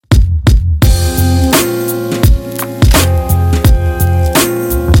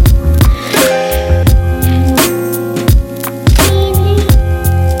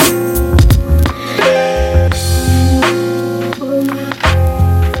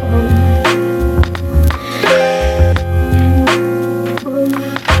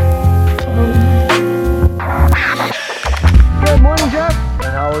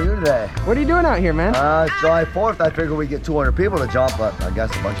here, man? It's July 4th. I figured we'd get 200 people to jump, but I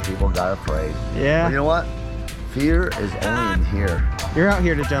guess a bunch of people got afraid. Yeah. But you know what? Fear is only in here. You're out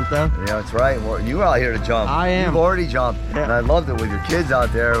here to jump, though. Yeah, that's right. You're out here to jump. I am. You've already jumped. Yeah. And I loved it with your kids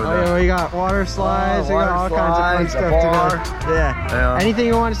out there. With yeah, we got water slides. We got all kinds of fun stuff to do. Yeah. Anything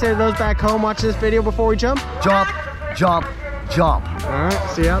you want to say to those back home watching this video before we jump? Jump, jump, jump. All right,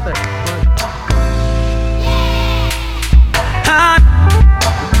 see you out there.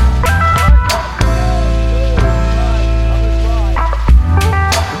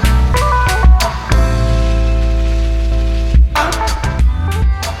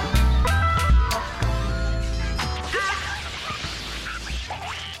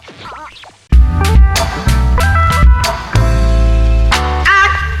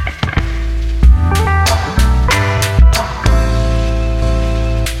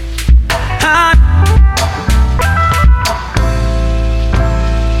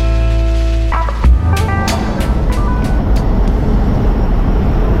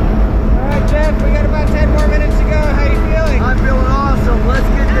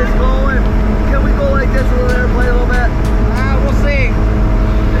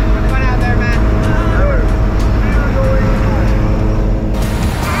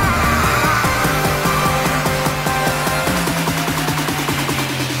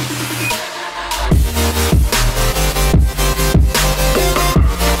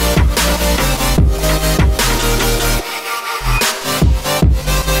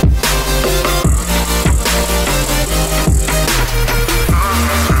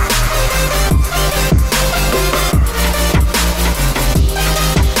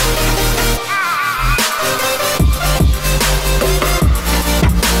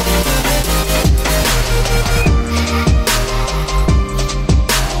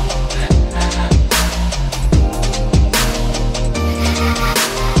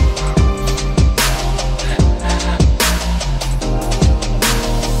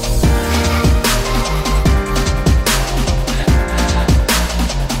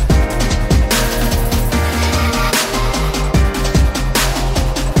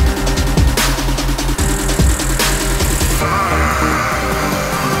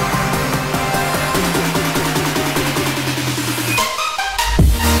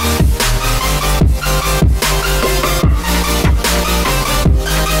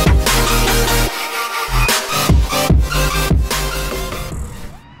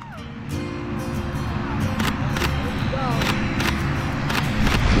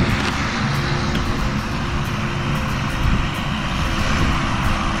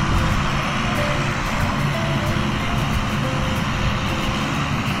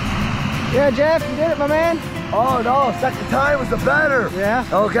 Yeah, Jeff, you did it, my man. Oh no, second time was the better. Yeah.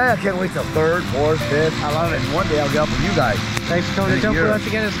 Okay, I can't wait till third, fourth, fifth. I love it. One day I'll get up with you guys. Thanks for coming to jump with us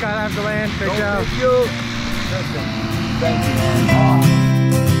again at Skydive DeLand. Great job. Thank you. Thank you, man. Awesome.